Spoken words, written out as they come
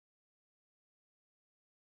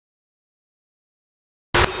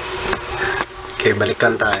Okay,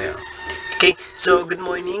 balikan tayo. Okay, so good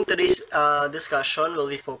morning. Today's discussion will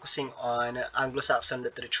be focusing on Anglo-Saxon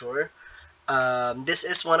literature. This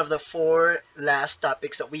is one of the four last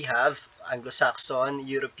topics that we have: Anglo-Saxon,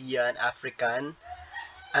 European, African,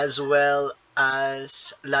 as well as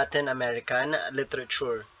Latin American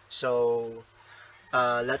literature. So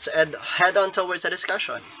let's head on towards the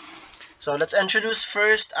discussion. So let's introduce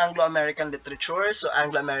first Anglo-American literature. So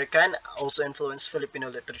Anglo-American also influenced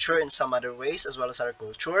Filipino literature in some other ways as well as our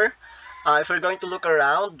culture. If we're going to look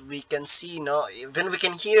around, we can see, no, even we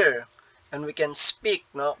can hear and we can speak,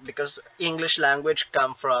 no, because English language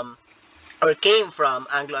came from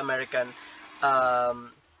Anglo-American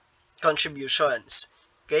um, contributions.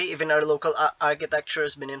 Okay, even our local architecture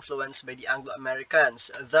has been influenced by the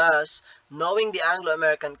Anglo-Americans. Thus, knowing the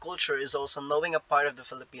Anglo-American culture is also knowing a part of the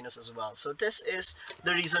Filipinos as well. So this is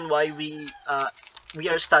the reason why we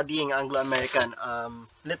are studying Anglo-American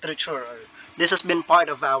literature. This has been part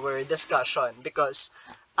of our discussion because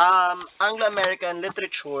Anglo-American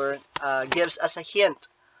literature gives us a hint,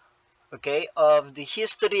 okay, of the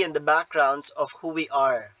history and the backgrounds of who we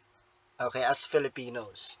are, okay, as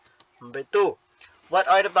Filipinos. Number two, what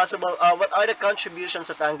are the contributions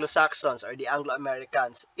of Anglo-Saxons or the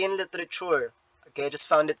Anglo-Americans in literature? Okay, I just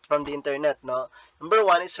found it from the internet, no? Number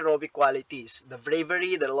one is heroic qualities. The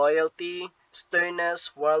bravery, the loyalty,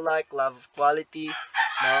 sternness, warlike, love of quality,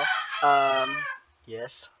 no? Um,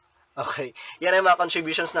 yes. Okay. Yan ang mga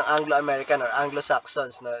contributions ng Anglo-American or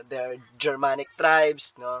Anglo-Saxons, no? They're Germanic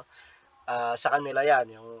tribes, no? Sa kanila yan,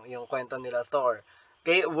 yung kwento nila Thor.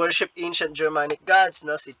 Okay, worship ancient Germanic gods,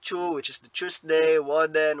 no? Si Chu, which is the Tuesday,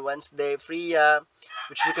 Woden, Wednesday, Freya,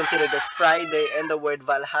 which we consider as Friday, and the word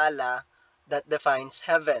Valhalla that defines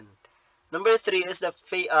heaven. Number three is the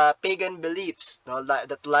pagan beliefs, no?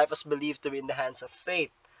 That life was believed to be in the hands of fate,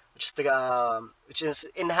 which is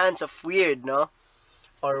in the hands of weird, no?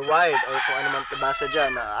 Or wired, or kung ano man tabasa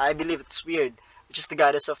dyan. I believe it's weird, which is the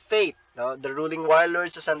goddess of fate. No? The ruling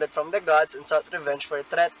warlords descended from the gods and sought revenge for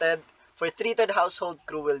treated household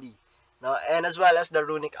cruelly. No? And as well as the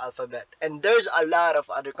runic alphabet. And there's a lot of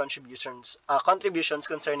other contributions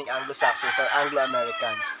concerning Anglo-Saxons or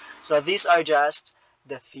Anglo-Americans. So these are just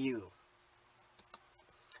the few.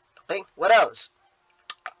 Okay, what else?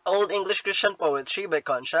 Old English Christian poetry, by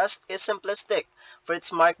contrast, is simplistic, for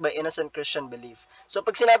it's marked by innocent Christian belief. So,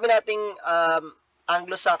 pag sinabi nating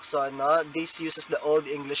Anglo-Saxon, no, this uses the Old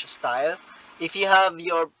English style. If you have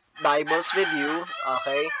your Bibles with you,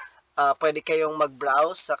 okay, pwede kayong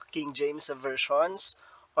mag-browse sa King James versions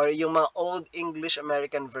or yung mga Old English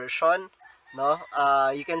American version, no?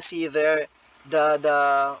 You can see there the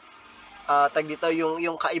tag dito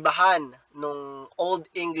yung kaibahan nung Old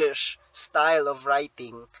English style of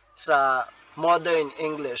writing sa modern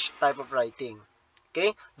English type of writing.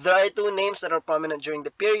 Okay? There are two names that are prominent during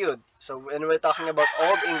the period. So when we're talking about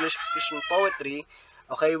Old English Christian poetry,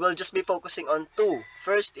 okay, we'll just be focusing on two.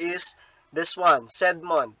 First is this one,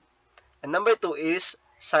 Sedmond. And number two is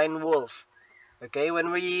Cynewulf. Okay,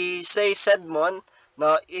 when we say Sedmond,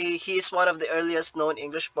 now he is one of the earliest known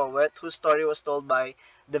English poet whose story was told by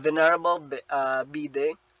the Venerable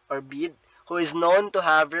Bede, who is known to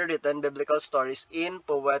have rewritten biblical stories in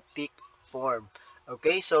poetic form.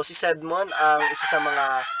 Okay, so si Sedmond ang isa sa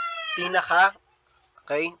mga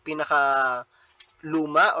pinaka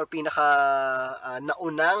luma or pinaka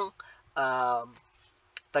naunang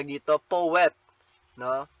tag dito poet,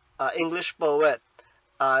 no? English poet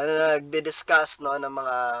na nagdi-discuss, no, ng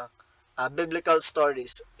mga biblical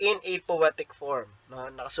stories in a poetic form, no?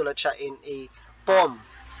 Nakasulat siya in a poem.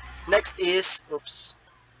 Next is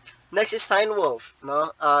Cynewulf,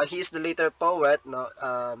 no? He is the later poet, no?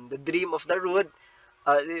 The Dream of the Rood,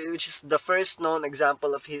 which is the first known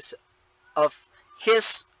example of his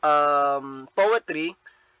poetry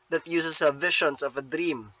that uses visions of a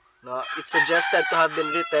dream, no? It's suggested to have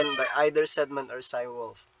been written by either Sedmond or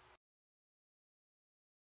Cynewulf.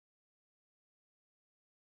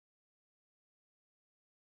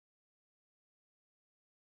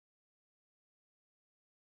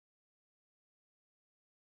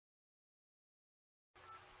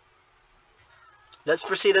 Let's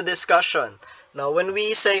proceed the discussion. Now, when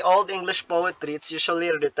we say Old English poetry, it's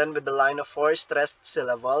usually written with a line of 4 stressed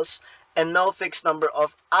syllables and no fixed number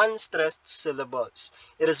of unstressed syllables.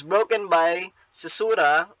 It is broken by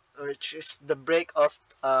caesura, which is the break of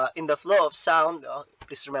in the flow of sound.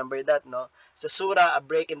 Please remember that, no? Caesura, a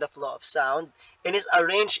break in the flow of sound, and is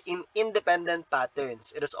arranged in independent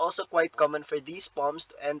patterns. It is also quite common for these poems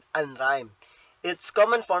to end unrhymed. Its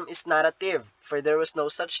common form is narrative, for there was no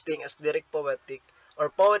such thing as lyric poetic or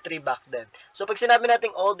poetry back then. So pag sinabi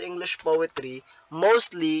nating Old English poetry,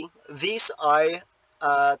 mostly these are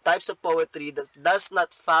types of poetry that does not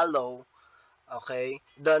follow, okay,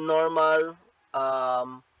 the normal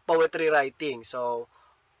poetry writing. So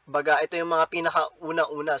baga ito yung mga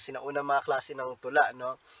pinakauna-una, sinaunang mga klase ng tula,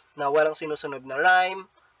 no? Na walang sinusunod na rhyme,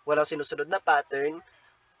 walang sinusunod na pattern,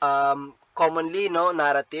 commonly, no,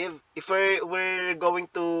 narrative. If we're going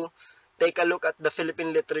to take a look at the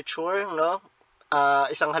Philippine literature, no,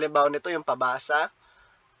 isang halimbawa nito yung pabasa,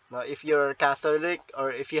 no, if you're Catholic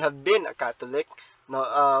or if you have been a Catholic, no,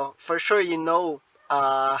 for sure you know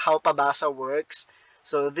how pabasa works.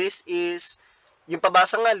 So this is yung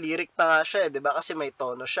pabasa nga lyric pa nga siya, 'di ba? Kasi may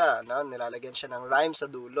tono siya, no? Nilalagyan siya ng rhyme sa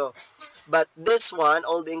dulo. But this one,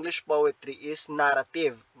 Old English poetry is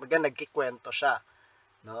narrative. Baga nagkikwento siya.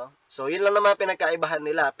 No? So, yun lang naman pinagkaibahan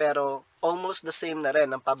nila, pero almost the same na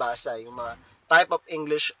rin ang pabasa, yung mga type of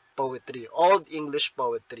English poetry, Old English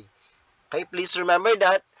poetry. Okay, please remember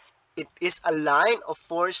that it is a line of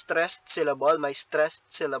 4 stressed syllable, may stressed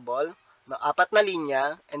syllable, no, 4 na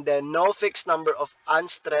linya, and then no fixed number of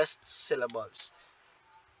unstressed syllables.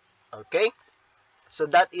 Okay? So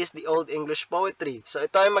that is the Old English poetry. So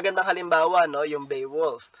ito ay magandang halimbawa, no, yung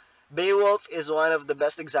Beowulf. Beowulf is one of the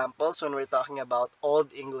best examples when we're talking about Old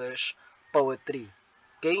English poetry.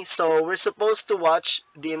 Okay, so we're supposed to watch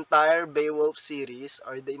the entire Beowulf series,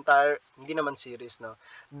 or the entire, hindi naman series, no,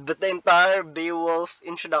 but the entire Beowulf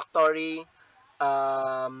introductory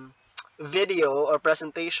video or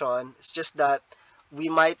presentation. It's just that we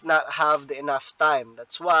might not have the enough time.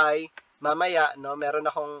 That's why mamaya, no, meron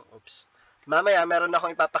akong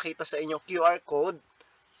ipapakita sa inyong QR code.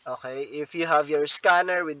 Okay, if you have your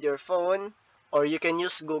scanner with your phone, or you can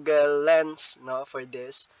use Google Lens, no, for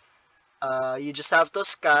this. You just have to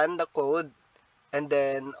scan the code, and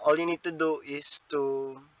then all you need to do is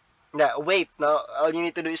to wait, no? All you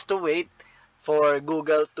need to do is to wait for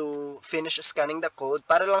Google to finish scanning the code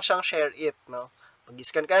para lang siyang share it, no?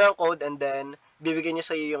 Pag-scan ka ng code, and then bibigyan niya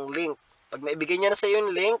sa iyo yung link. Pag naibigay niya na sa iyo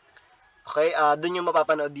yung link, okay, doon yung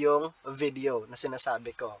mapapanood yung video na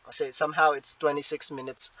sinasabi ko. Kasi somehow it's 26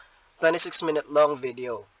 minute long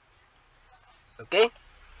video. Okay?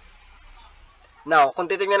 Now, kung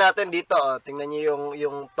titingnan natin dito, tingnan niyo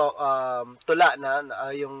yung tula na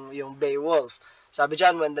yung Beowulf. Sabi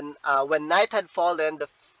diyan, when night had fallen,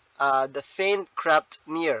 the faint crept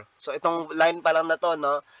near. So itong line pa lang na to,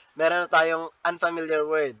 no, meron na tayong unfamiliar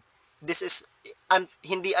word. This is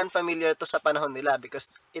hindi unfamiliar to sa panahon nila because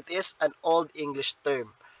it is an Old English term.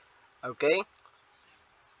 Okay?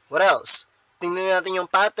 What else? Tingnan natin yung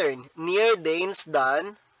pattern. Near Danes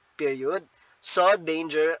done, period. Saw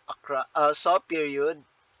danger, saw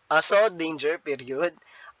danger, period.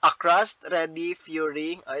 Across ready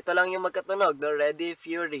fury. Ito lang yung magkatunog, the ready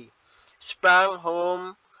fury. Sprang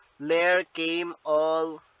home, lair came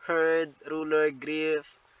all, heard, ruler,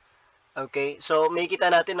 grief. Okay, so may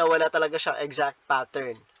kita natin na wala talaga siyang exact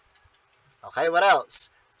pattern. Okay, what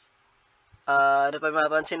else? Ano pa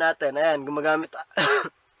mapapansin natin? Ayan, gumagamit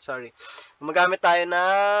tayo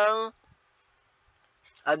ng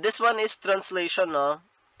this one is translation, no?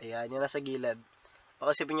 Ayan, yun nasa gilid.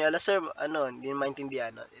 Pakasipin nyo, sir, hindi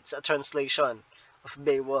maintindihan, no? It's a translation of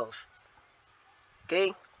Beowulf.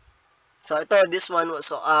 Okay? So this one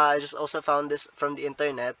was I just also found this from the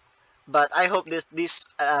internet. But I hope this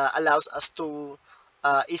allows us to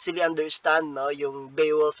easily understand, no, yung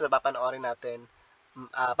Beowulf na papanoorin natin.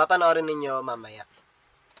 Papanoorin ninyo mamaya.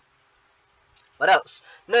 What else?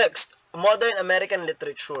 Next, modern American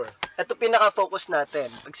literature. Ito pinaka-focus natin.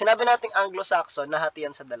 Pag sinabi nating Anglo-Saxon,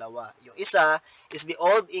 nahatian sa dalawa. Yung isa is the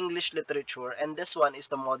Old English literature, and this one is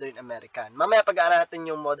the modern American. Mamaya pag-aaralan natin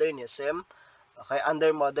yung modernism, okay, under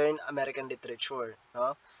modern American literature,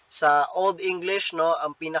 no? Sa Old English, no,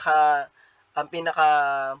 ang pinaka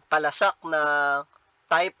palasak na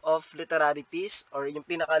type of literary piece, or yung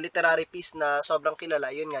pinaka literary piece na sobrang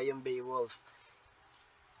kilala, yun nga yung Beowulf.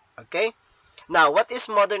 Okay? Now, what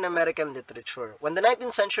is modern American literature? When the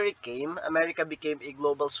 19th century came, America became a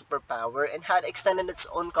global superpower and had extended its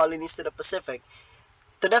own colonies to the Pacific,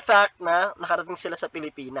 to the fact na nakarating sila sa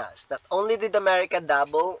Pilipinas. Not only did America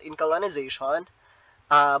dabble in colonization,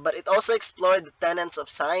 but it also explored the tenets of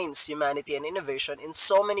science, humanity, and innovation in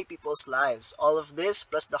so many people's lives. All of this,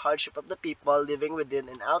 plus the hardship of the people living within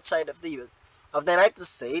and outside of the United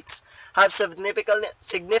States, have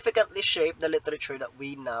significantly shaped the literature that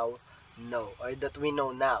we now know, or that we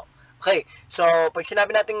know now. Okay, so pag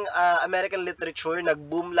sinabi nating American literature,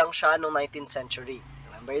 nag-boom lang siya noong 19th century.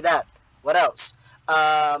 Remember that. What else?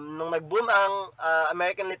 Nung nag-boom ang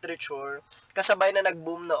American literature, kasabay na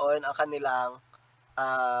nag-boom noon ang kanilang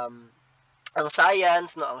ang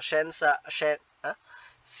science, no, ang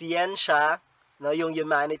siyensya, no, yung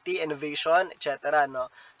humanity, innovation, etc., no.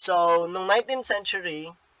 So, nung 19th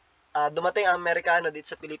century, dumating ang Amerikano dito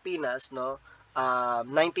sa Pilipinas, no,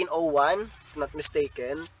 1901, if not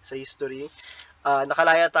mistaken, sa history.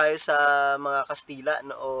 Nakalaya tayo sa mga Kastila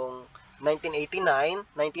noong 1989,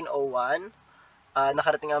 1901,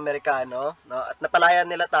 nakarating ang Amerikano, no, at napalaya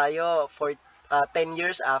nila tayo for 10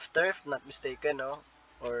 years after, if not mistaken, no,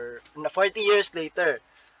 or 40 years later.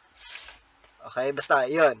 Okay, basta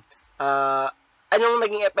yun. Anong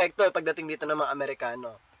naging epekto pagdating dito ng mga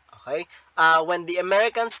Amerikano? Okay? When the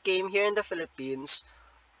Americans came here in the Philippines,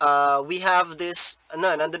 we have this,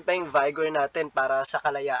 nandun pa yung vigor natin para sa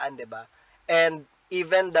kalayaan, di ba? And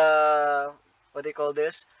even the, what do you call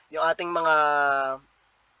this? Yung ating mga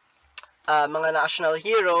national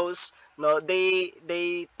heroes, no, they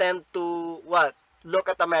tend to, what?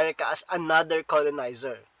 Look at America as another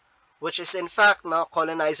colonizer, which is in fact, no,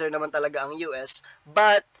 colonizer naman talaga ang US,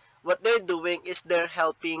 but what they're doing is they're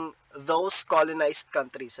helping those colonized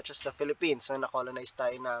countries such as the Philippines, na na-colonize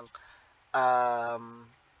tayo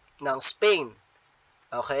ng Spain.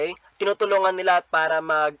 Okay? Tinutulungan nila para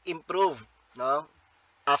mag-improve, no?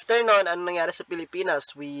 After noon, ano nangyari sa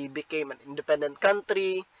Pilipinas? We became an independent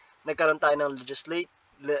country, nagkaroon tayo ng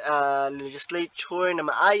legislature na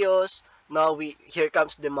maayos, no? Here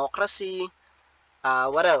comes democracy.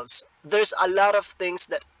 What else? There's a lot of things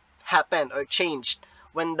that happened or changed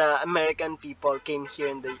when the American people came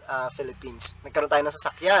here in the Philippines. Nagkaroon tayo ng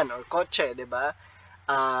sasakyan or kotse, di ba?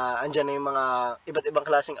 Andyan na yung mga iba't ibang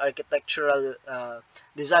klaseng architectural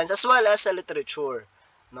designs as well as sa literature.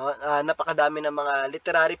 No? Napakadami ng mga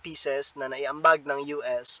literary pieces na naiambag ng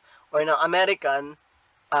US or ng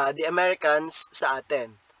the Americans sa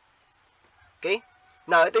atin. Okay?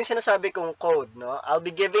 Now, ito yung sinasabi kong code. No? I'll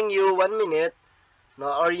be giving you 1 minute, no?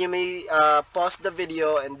 Or you may pause the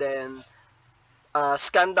video and then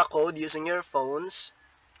scan the code using your phones.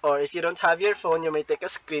 Or if you don't have your phone, you may take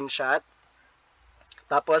a screenshot.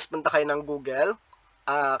 Tapos, punta kayo ng Google.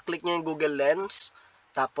 Click nyo yung Google Lens.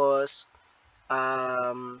 Tapos,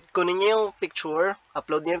 kunin nyo yung picture.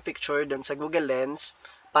 Upload nyo yung picture dun sa Google Lens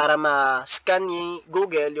para ma-scan nyo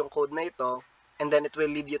Google yung code na ito. And then, it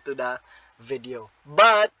will lead you to the video.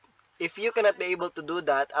 But, if you cannot be able to do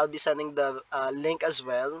that, I'll be sending the link as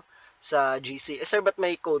well sa GC. Sir, ba't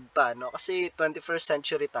may code pa? No? Kasi 21st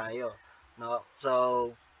century tayo. No?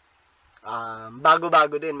 So,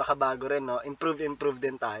 bago-bago din, makabago rin, no? Improve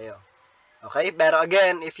din tayo. Okay? Pero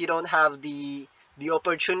again, if you don't have the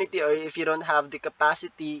opportunity or if you don't have the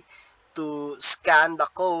capacity to scan the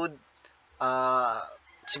code,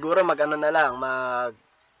 siguro mag-ano na lang,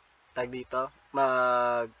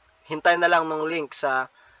 hintay na lang ng link sa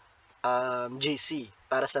GC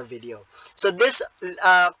para sa video. So this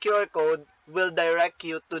QR code will direct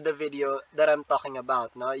you to the video that I'm talking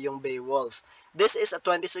about, no? Yung Beowulf. This is a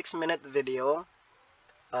 26-minute video,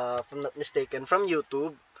 if I'm not mistaken, from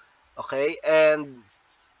YouTube. Okay? And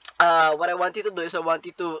what I want you to do is I want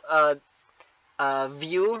you to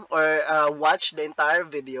view or watch the entire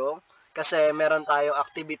video kasi meron tayong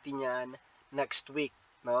activity niyan next week,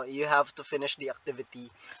 no? You have to finish the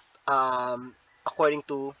activity according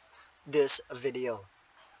to this video.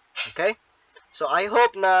 Okay? So, I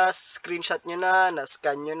hope na screenshot nyo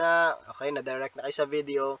na-scan nyo na, okay, na-direct na kayo sa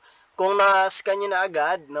video. Kung na-scan nyo na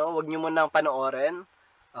agad, no, wag nyo munang panoorin.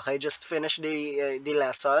 Okay, just finish the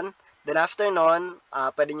lesson. Then, after nun,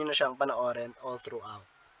 pwede nyo na siyang panoorin all throughout.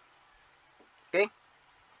 Okay?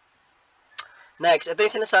 Next, ito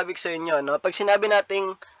yung sinasabi ko sa inyo, no? Pag sinabi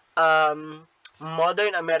nating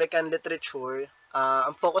modern American literature,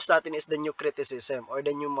 ang focus natin is the new criticism or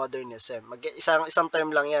the new modernism. Isang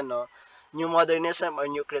term lang yan, no? New modernism or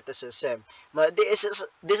new criticism. Now, this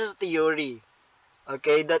is theory,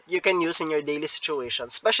 okay, that you can use in your daily situation,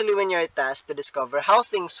 especially when you're tasked to discover how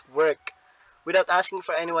things work. Without asking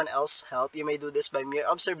for anyone else's help, you may do this by mere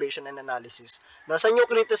observation and analysis. Now, sa new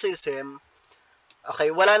criticism,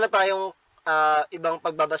 okay, wala na tayong ibang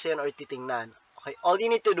pagbabasehan or titingnan. Okay, all you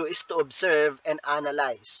need to do is to observe and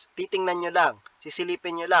analyze. Titingnan nyo lang,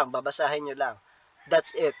 sisilipin nyo lang, babasahin nyo lang.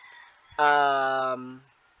 That's it.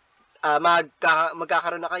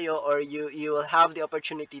 Magkakaroon na kayo or you will have the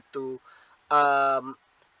opportunity to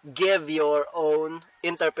give your own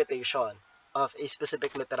interpretation of a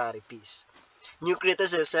specific literary piece. New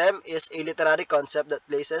criticism is a literary concept that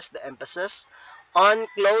places the emphasis on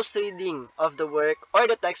close reading of the work or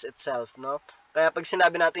the text itself, no? Kaya pag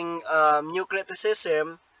sinabi nating new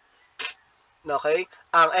criticism, okay,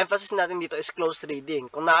 ang emphasis natin dito is close reading.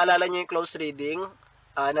 Kung naalala nyo yung close reading,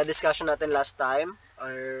 na discussion natin last time,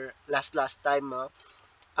 or last time, no?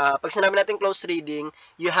 Pag sinabi natin close reading,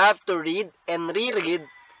 you have to read and reread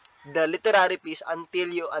the literary piece until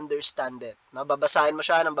you understand it. No? Babasahin mo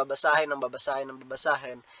siya ng babasahin, ng babasahin, ng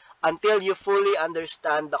babasahin until you fully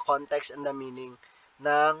understand the context and the meaning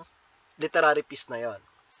ng literary piece na yon.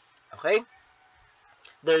 Okay?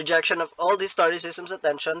 The rejection of all historicism's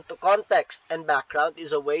attention to context and background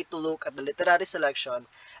is a way to look at the literary selection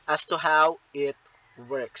as to how it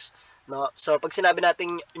works. No? So, pag sinabi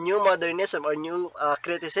natin new modernism or new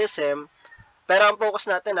criticism, pero ang focus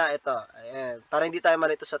natin ito. Ayan, para hindi tayo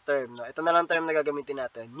malito sa term. No? Ito na lang term na gagamitin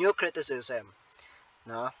natin. New criticism.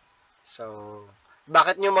 No? So,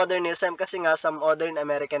 bakit new modernism? Kasi nga sa modern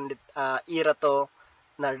American era to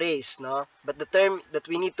na race, no? But the term that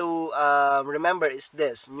we need to remember is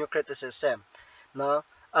this, new criticism, no?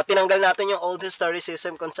 Tinanggal natin yung old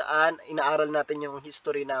historicism kung saan inaaral natin yung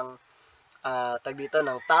history ng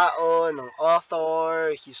ng tao, ng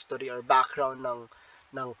author, history or background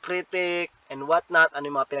ng critic and whatnot, ano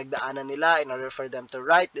yung mga pinagdaanan nila in order for them to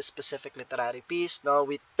write this specific literary piece, no?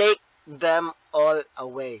 We take them all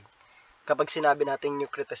away kapag sinabi natin new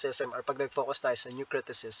criticism or pag nag-focus tayo sa new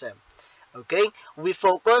criticism. Okay? We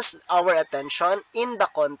focus our attention in the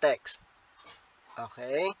context.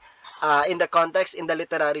 Okay? In the context, in the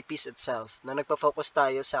literary piece itself. Na nagpa-focus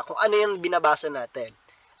tayo sa kung ano yung binabasa natin.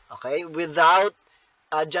 Okay? Without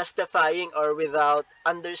justifying or without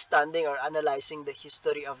understanding or analyzing the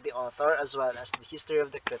history of the author as well as the history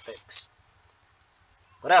of the critics.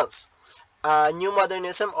 What else? New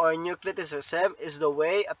modernism or new criticism is the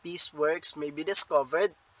way a piece works may be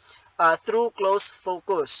discovered through close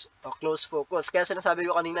focus o close focus. Kaya sinasabi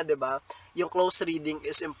ko kanina, 'di ba? Yung close reading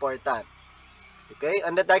is important. Okay?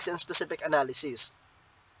 On the text and specific analysis.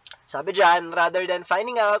 Sabi diyan, rather than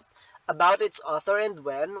finding out about its author and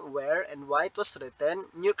when, where, and why it was written,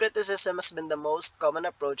 new criticism has been the most common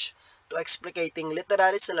approach to explicating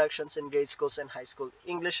literary selections in grade schools and high school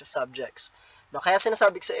English subjects. No, kaya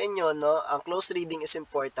sinasabi ko sa inyo, no, ang close reading is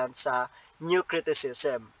important sa new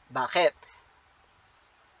criticism. Bakit?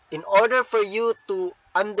 In order for you to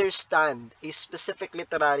understand a specific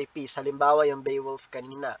literary piece, halimbawa yung Beowulf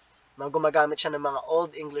kanina, na gumagamit siya ng mga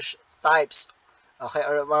Old English types, okay,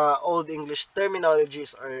 or mga Old English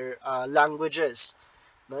terminologies or languages,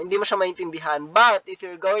 no, hindi mo siya maintindihan. But if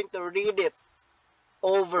you're going to read it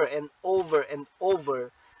over and over and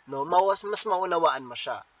over, no, mas maunawaan mo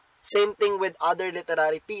siya. Same thing with other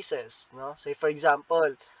literary pieces, no? Say for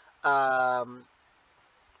example,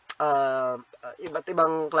 iba't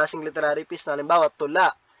ibang klaseng literary piece na halimbawa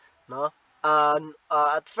tula, no?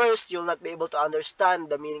 At first you'll not be able to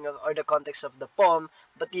understand the meaning of or the context of the poem,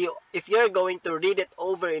 but if you're going to read it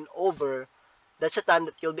over and over, that's the time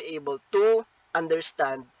that you'll be able to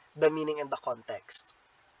understand the meaning and the context.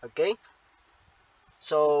 Okay?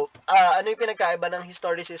 So, ano yung pinagkaiba ng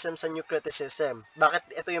historicism sa new criticism?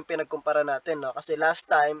 Bakit ito yung pinagkumpara natin, no? Kasi last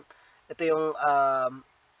time, ito yung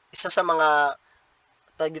isa sa mga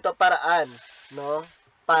dito paraan, no,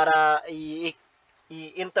 para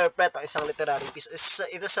i-interpret ang isang literary piece.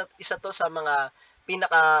 Isa to sa mga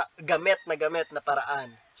pinaka-gamit na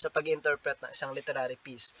paraan sa pag-interpret ng isang literary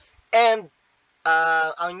piece. And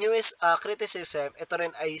ang newest criticism, ito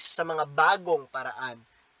rin ay sa mga bagong paraan,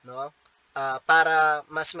 no, para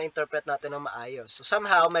mas ma-interpret natin ng maayos. So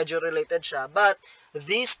somehow medyo related siya, but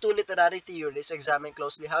these two literary theories examine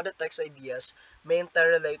closely how the text ideas may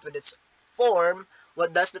interrelate with its form.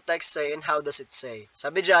 What does the text say and how does it say?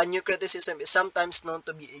 Sabi dyan, new criticism is sometimes known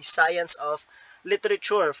to be a science of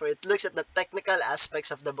literature, for it looks at the technical aspects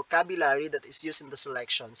of the vocabulary that is used in the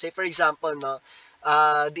selection. Say for example, no,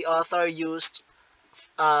 the author used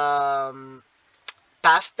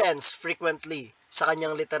past tense frequently sa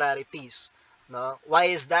kanyang literary piece. No? Why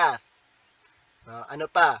is that? No? Ano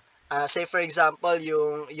pa? Say for example,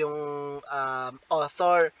 yung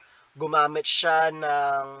author, gumamit siya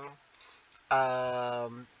ng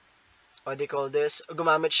what do you call this?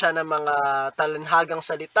 Gumamit siya ng mga talanhagang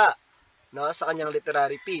salita, no, sa kanyang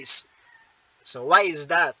literary piece. So why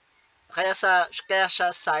is that? Kaya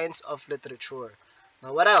siya science of literature.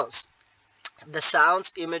 Now what else? The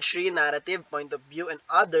sounds, imagery, narrative, point of view, and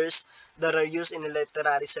others that are used in a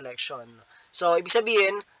literary selection. So ibig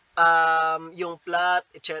sabihin, yung plot,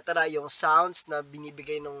 etc., yung sounds na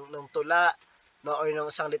binibigay ng tula, no, or ng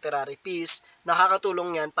isang literary piece,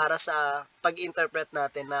 nakakatulong yan para sa pag-interpret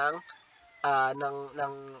natin ng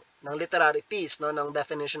literary piece, no, ng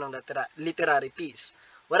definition ng literary piece.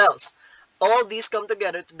 What else? All these come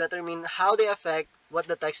together to determine how they affect what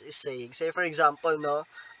the text is saying. Say for example, no,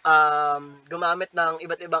 gumamit ng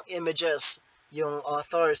iba't ibang images yung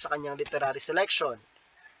author sa kanyang literary selection,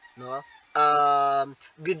 no?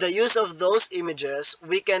 With the use of those images,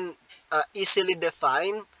 we can easily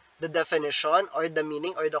define the definition or the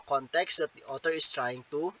meaning or the context that the author is trying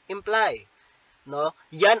to imply. No?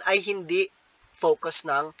 Yan ay hindi focus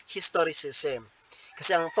ng historicism.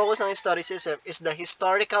 Kasi ang focus ng historicism is the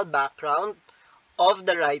historical background of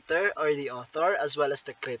the writer or the author as well as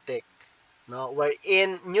the critic. No?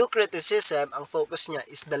 Wherein new criticism, ang focus niya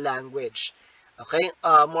is the language. Okay?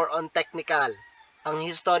 More on technical. Ang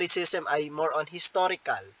historicism ay more on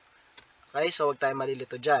historical. Okay? So, huwag tayo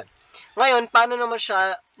malilito dyan. Ngayon, paano naman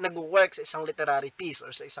siya nag-work sa isang literary piece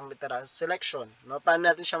or sa isang literary selection? No? Paano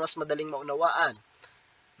natin siya mas madaling maunawaan?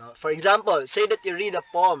 No? For example, say that you read a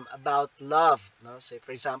poem about love. No? Say,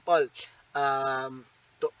 for example,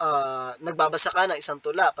 nagbabasa ka ng isang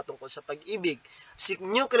tula patungkol sa pag-ibig. Si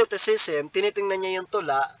new criticism, tinitingnan niya yung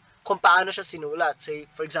tula kung paano siya sinulat. Say,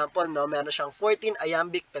 for example, no, meron siyang 14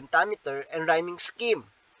 iambic pentameter and rhyming scheme.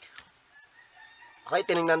 Okay,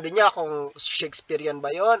 tinignan din niya kung Shakespearean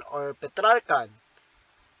ba yon or Petrarchan.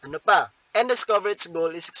 Ano pa? And discover its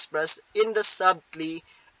goal is expressed in the subtlety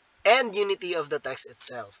and unity of the text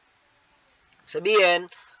itself. Sabihin,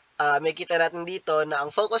 may kita natin dito na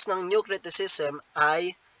ang focus ng new criticism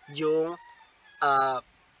ay yung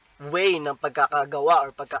way ng pagkakagawa or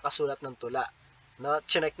pagkakasulat ng tula. No?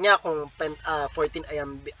 Chinek niya kung 14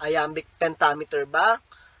 iambic pentameter ba,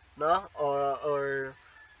 no? Or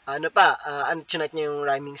ano pa, chinek niya yung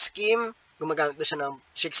rhyming scheme, gumagamit ba siya ng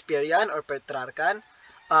Shakespearean or Petrarchan?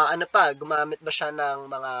 Ano pa, gumamit ba siya ng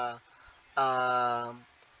mga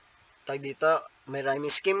tag dito, may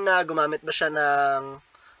rhyming scheme na, gumamit ba siya ng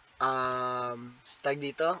tag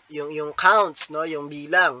dito, yung counts, no, yung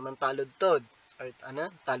bilang ng taludtod or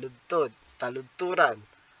taludturan.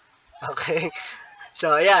 Okay?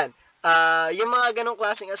 So ayan, yung mga ganong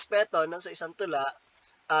klaseng aspeto no, sa isang tula,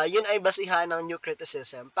 yun ay basihan ng new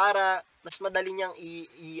criticism para mas madali niyang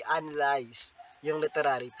i-analyze yung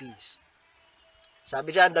literary piece.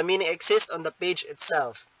 Sabi diyan, the meaning exists on the page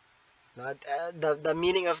itself. No? The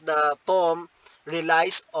meaning of the poem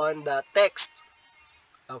relies on the text.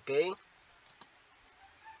 Okay?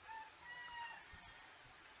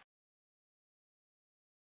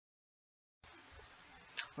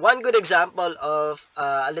 One good example of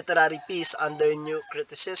a literary piece under new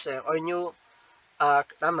criticism or new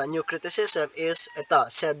criticism is ito,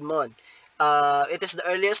 Sedmon. It is the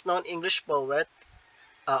earliest known English poet,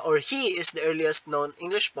 or he is the earliest known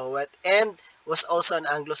English poet and was also an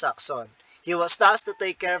Anglo-Saxon. He was tasked to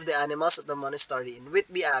take care of the animals of the monastery in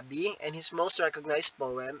Whitby Abbey, and his most recognized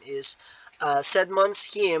poem is Sedmon's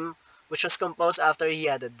Hymn, which was composed after he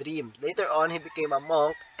had a dream. Later on, he became a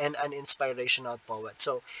monk and an inspirational poet.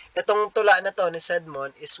 So, itong tula na to ni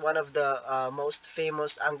Sedmon is one of the most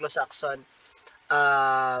famous Anglo-Saxon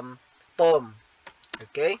poem.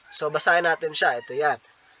 Okay? So, basahin natin siya. Ito yan.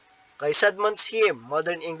 Okay, Sedmon's Hymn,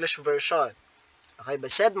 Modern English Version. Okay,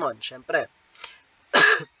 by Sedmon, syempre.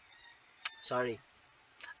 Sorry.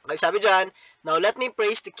 Okay, sabi dyan, now let me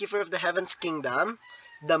praise the keeper of the heaven's kingdom,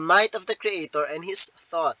 the might of the Creator and his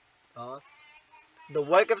thought. The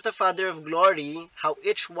work of the Father of glory, how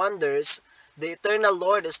each wonders, the eternal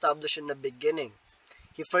Lord established in the beginning.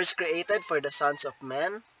 He first created for the sons of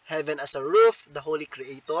men, heaven as a roof, the holy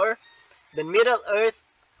Creator, then middle earth,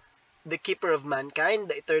 the keeper of mankind,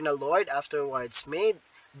 the eternal Lord, afterwards made,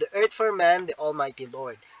 the earth for man, the almighty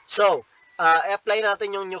Lord. So, apply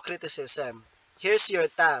natin yung new criticism. Here's your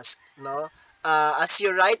task, no? As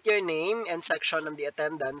you write your name and section on the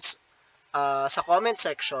attendance sa comment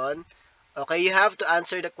section, okay, you have to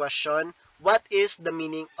answer the question, what is the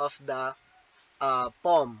meaning of the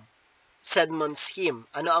poem, Sedmon's Hymn?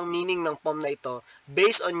 Ano ang meaning ng poem na ito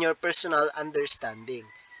based on your personal understanding?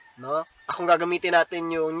 No? Kung gagamitin natin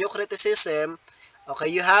yung new criticism, okay,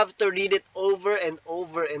 you have to read it over and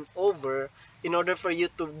over and over in order for you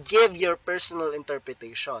to give your personal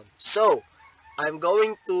interpretation. So, I'm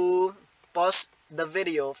going to pause the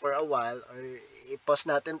video for a while or i-pause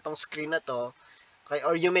natin tong screen na to. Okay,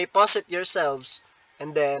 or you may pause it yourselves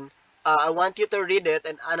and then I want you to read it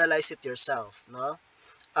and analyze it yourself, no?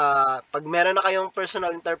 Pag meron na kayong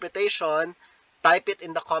personal interpretation, type it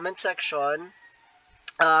in the comment section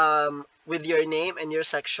with your name and your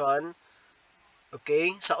section,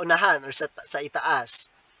 okay, sa unahan or sa itaas,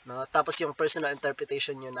 no? Tapos yung personal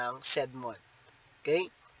interpretation nyo ng Sedmon. Okay?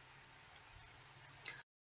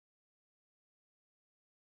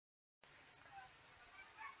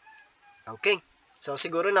 Okay. So,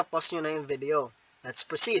 siguro na-pause nyo na yung video. Let's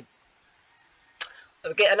proceed.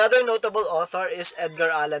 Okay, another notable author is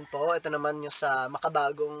Edgar Allan Poe. Ito naman yung sa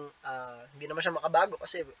makabagong, hindi naman siya makabago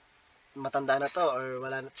kasi matanda na to or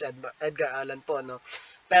wala na si Edgar Allan Poe, no?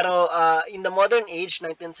 Pero in the modern age,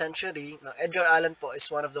 19th century, no, Edgar Allan Poe is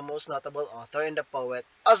one of the most notable author and a poet,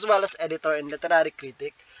 as well as editor and literary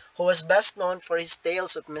critic, who was best known for his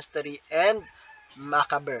tales of mystery and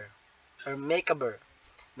macabre.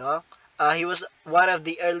 No? He was one of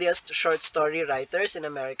the earliest short story writers in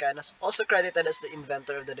America and is also credited as the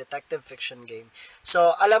inventor of the detective fiction game.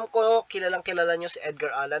 So, alam ko, kilalang-kilala nyo si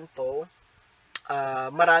Edgar Allan Poe.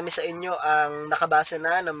 Marami sa inyo ang nakabasa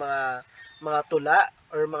na ng mga tula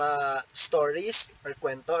or mga stories or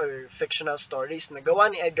kwento or fictional stories na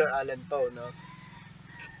gawa ni Edgar Allan Poe, no?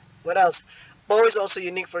 What else? Poe is also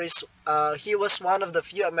unique for his he was one of the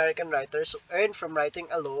few American writers who earned from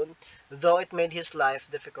writing alone, though it made his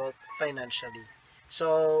life difficult financially.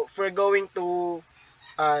 So, if we're going to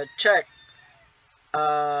check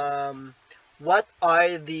what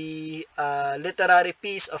are the literary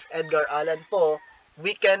piece of Edgar Allan Poe,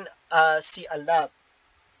 we can see a lot.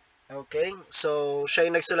 Okay? So, siya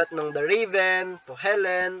yung nagsulat ng The Raven, To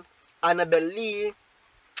Helen, Annabel Lee,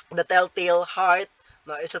 The Telltale Heart,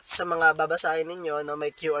 no, isa sa mga babasahin ninyo, no,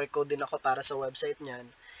 may QR code din ako para sa website niyan.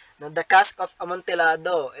 No, The Cask of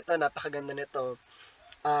Amontillado, ito, napakaganda nito.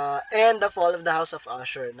 And The Fall of the House of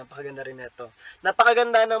Usher, napakaganda rin nito.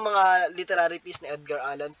 Napakaganda ng mga literary piece ni Edgar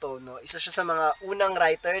Allan Poe, no. Isa siya sa mga unang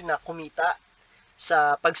writer na kumita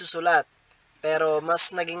sa pagsusulat. Pero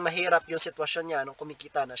mas naging mahirap yung sitwasyon niya nung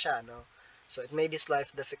kumikita na siya, no. So it made his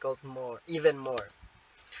life difficult even more.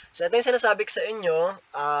 So, ito yung sinasabi ko sa inyo,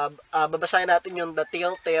 babasahin natin yung The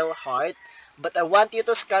Telltale Heart, but I want you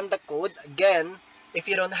to scan the code. Again, if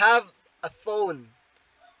you don't have a phone,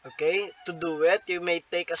 okay, to do it, you may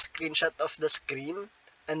take a screenshot of the screen,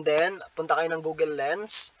 and then, punta kayo ng Google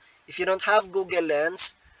Lens. If you don't have Google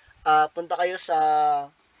Lens, punta kayo sa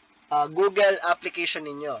Google application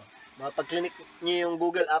ninyo. Pag-click nyo yung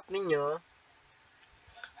Google app ninyo,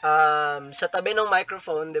 sa tabi ng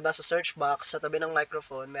microphone, 'di ba, sa search box, sa tabi ng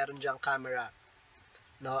microphone, meron diyang camera.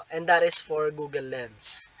 No? And that is for Google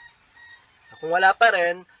Lens. Kung wala pa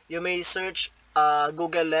rin, you may search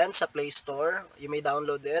Google Lens sa Play Store. You may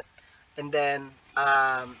download it. And then,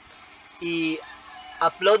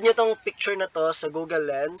 i-upload nyo tong picture na to sa Google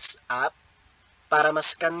Lens app para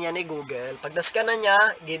ma-scan niya ni Google. Pag na-scan na niya,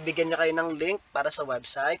 bibigyan niya kayo ng link para sa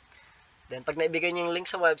website. Then, pag naibigay niyo yung link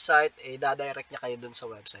sa website, dadirect niya kayo dun sa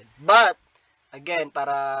website. But, again,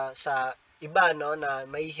 para sa iba, no, na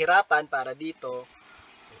mahihirapan para dito,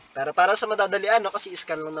 pero para sa madadalian, no, kasi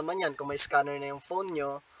scan lang naman yan. Kung may scanner na yung phone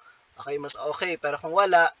nyo, okay, mas okay. Pero kung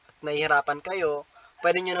wala, at nahihirapan kayo,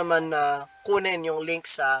 pwede nyo naman na kunin yung link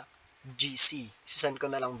sa GC. Sisend ko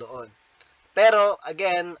na lang doon. Pero,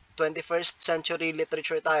 again, 21st century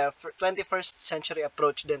literature tayo, 21st century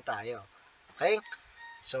approach din tayo. Okay?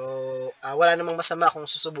 So, wala namang masama kung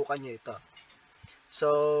susubukan nyo ito. So,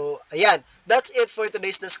 ayan. That's it for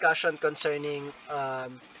today's discussion concerning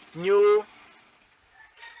new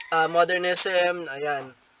modernism,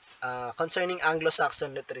 ayan, concerning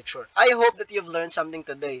Anglo-Saxon literature. I hope that you've learned something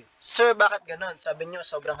today. Sir, bakit ganun? Sabi nyo,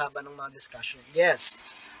 sobrang haba ng mga discussion. Yes.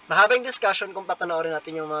 Mahabang discussion kung papanoorin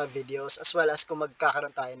natin yung mga videos as well as kung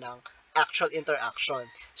magkakaroon tayo ng actual interaction.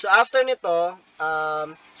 So, after nito,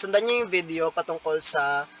 sundan nyo yung video patungkol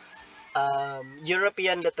sa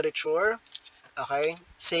European literature. Okay?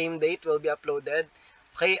 Same date will be uploaded.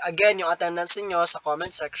 Okay? Again, yung attendance niyo sa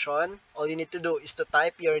comment section, all you need to do is to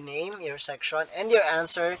type your name, your section, and your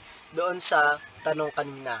answer doon sa tanong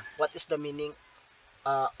kanina. What is the meaning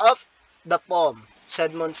of the poem,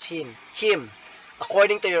 Sedmon's Hymn,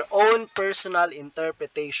 according to your own personal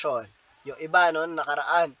interpretation. Yung iba, no,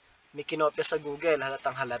 nakaraan, may kinopya sa Google,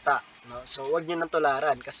 halatang halata. No? So, wag nyo nang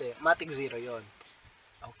tularan kasi matic 0 yon.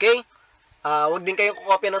 Okay? Wag din kayong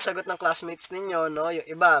kukopya ng sagot ng classmates ninyo. No? Yung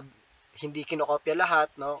iba, hindi kinokopya lahat.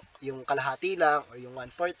 No? Yung kalahati lang or yung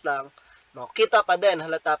 1/4 lang. No? Kita pa din,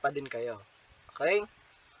 halata pa din kayo. Okay?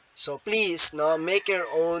 So, please, no, make your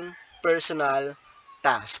own personal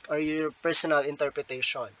task or your personal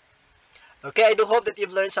interpretation. Okay, I do hope that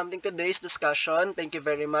you've learned something today's discussion. Thank you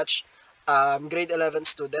very much. Grade 11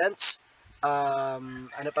 students.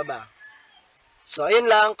 Ano pa ba? So, ayun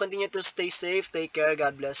lang. Continue to stay safe. Take care.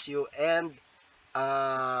 God bless you. And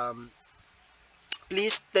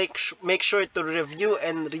please make sure to review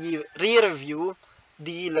and re-review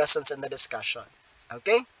the lessons and the discussion.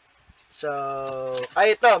 Okay? So,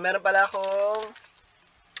 ito. Meron pala akong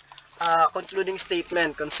concluding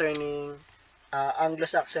statement concerning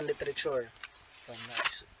Anglo-Saxon literature.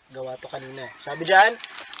 Nice. Gawa to kanina. Sabi dyan,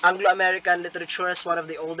 Anglo-American literature is one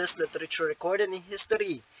of the oldest literature recorded in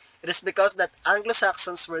history. It is because that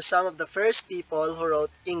Anglo-Saxons were some of the first people who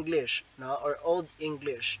wrote English, no, or Old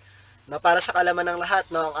English. No, para sa kalaman ng lahat,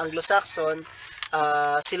 no, ang Anglo-Saxon,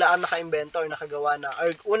 sila ang naka-invento or nakagawa na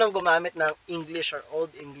or unang gumamit ng English or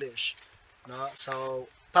Old English. No? So,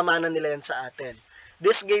 pamana nila yan sa atin.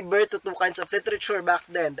 This gave birth to two kinds of literature back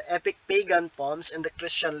then, the epic pagan poems and the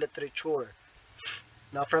Christian literature.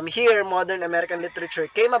 Now, from here, modern American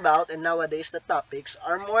literature came about, and nowadays the topics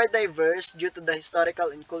are more diverse due to the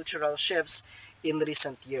historical and cultural shifts in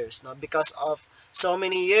recent years. No? Because of so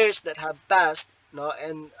many years that have passed, no,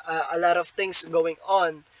 and a lot of things going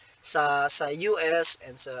on sa US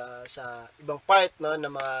and sa ibang part, no,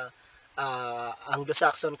 ng mga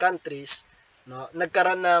Anglo-Saxon countries, no,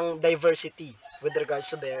 nagkaroon ng diversity with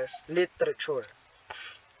regards to their literature.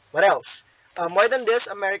 What else? More than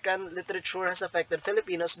this, American literature has affected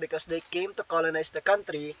Filipinos because they came to colonize the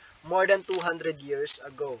country more than 200 years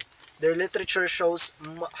ago. Their literature shows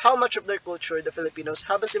how much of their culture the Filipinos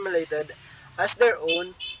have assimilated as their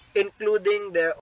own, including their